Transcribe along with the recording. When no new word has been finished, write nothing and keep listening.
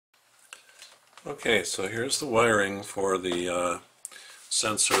Okay, so here's the wiring for the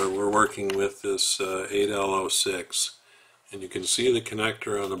sensor. We're working with this 8L06, and you can see the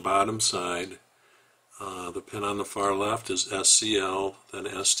connector on the bottom side. The pin on the far left is SCL, then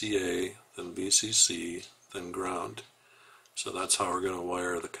SDA, then VCC, then ground. So that's how we're going to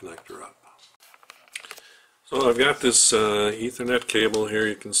wire the connector up. So I've got this Ethernet cable here,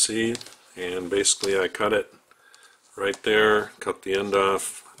 you can see, and basically I cut it right there, cut the end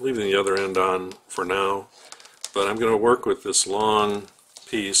off, leaving the other end on for now. But I'm going to work with this long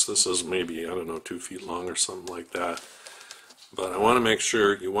piece. This is maybe, I don't know, 2 feet long or something like that. But I want to make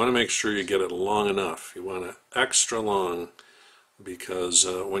sure, you get it long enough. You want it extra long, because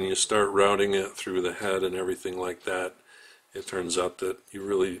when you start routing it through the head and everything like that, it turns out that you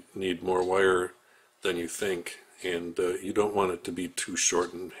really need more wire than you think, and you don't want it to be too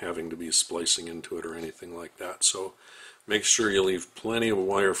short and having to be splicing into it or anything like that. So make sure you leave plenty of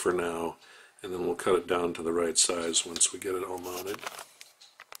wire for now, and then we'll cut it down to the right size once we get it all mounted.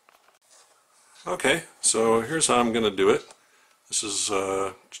 Okay, so here's how I'm going to do it. This is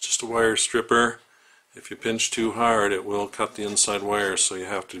just a wire stripper. If you pinch too hard, it will cut the inside wire, so you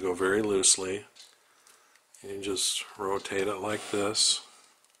have to go very loosely. And you just rotate it like this.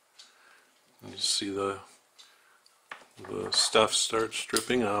 And you see the stuff start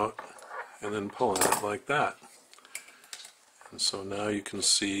stripping out, and then pulling it like that. And so now you can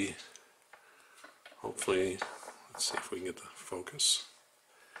see, hopefully, let's see if we can get the focus.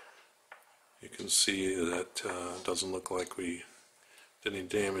 You can see that it doesn't look like we did any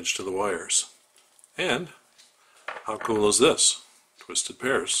damage to the wires. And how cool is this? Twisted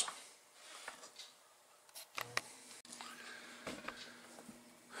pairs.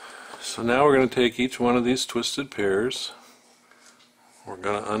 So now we're going to take each one of these twisted pairs. We're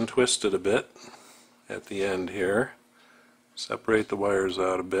going to untwist it a bit at the end here. Separate the wires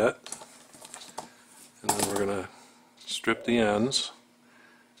out a bit. And then we're going to strip the ends.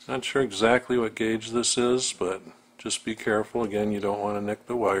 Not sure exactly what gauge this is, but just be careful. Again, you don't want to nick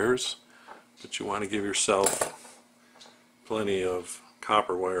the wires, but you want to give yourself plenty of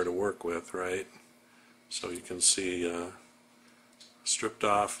copper wire to work with, right? So you can see a stripped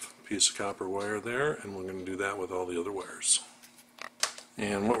off piece of copper wire there, and we're going to do that with all the other wires.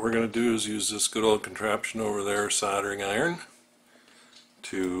 And what we're going to do is use this good old contraption over there, soldering iron,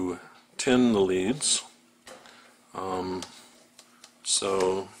 to tin the leads. And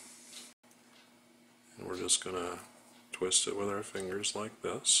we're just going to twist it with our fingers like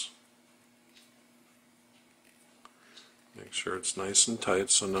this. Make sure it's nice and tight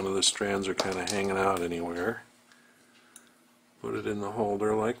so none of the strands are kind of hanging out anywhere. Put it in the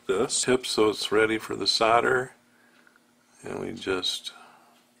holder like this. Tip so it's ready for the solder. And we just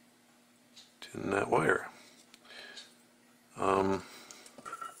tin that wire. And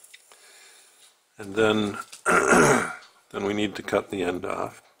then, then we need to cut the end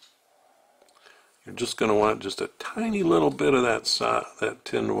off. You're just going to want just a tiny little bit of that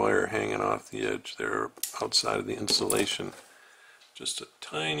tinned wire hanging off the edge there outside of the insulation. Just a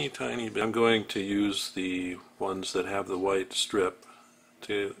tiny, tiny bit. I'm going to use the ones that have the white strip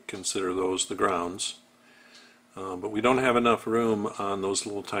to consider those the grounds. But we don't have enough room on those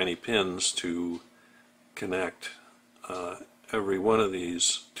little tiny pins to connect every one of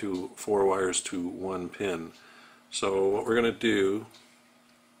these 4 wires to one pin. So what we're going to do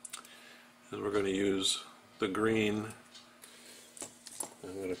is we're going to use the green.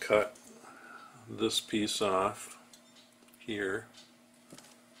 I'm going to cut this piece off here,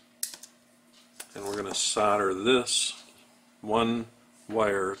 and we're going to solder this one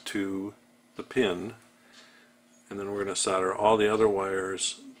wire to the pin, and then we're going to solder all the other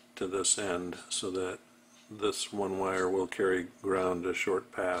wires to this end so that this one wire will carry ground a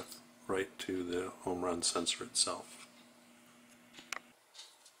short path right to the Omron sensor itself.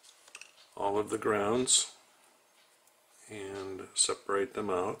 All of the grounds, and separate them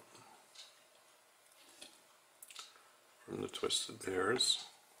out from the twisted pairs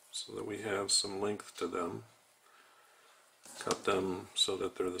so that we have some length to them. Cut them so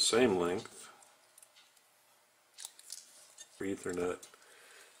that they're the same length. For Ethernet,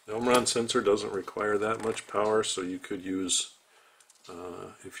 the Omron sensor doesn't require that much power, so you could use,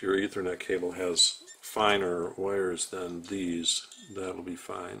 if your Ethernet cable has finer wires than these, that'll be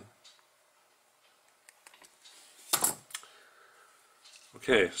fine.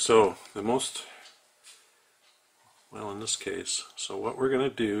 Okay, so in this case, so what we're going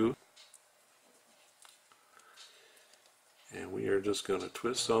to do, and we are just going to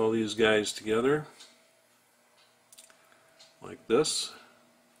twist all these guys together like this,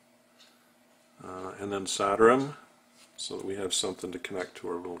 and then solder them so that we have something to connect to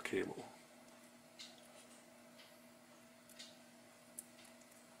our little cable.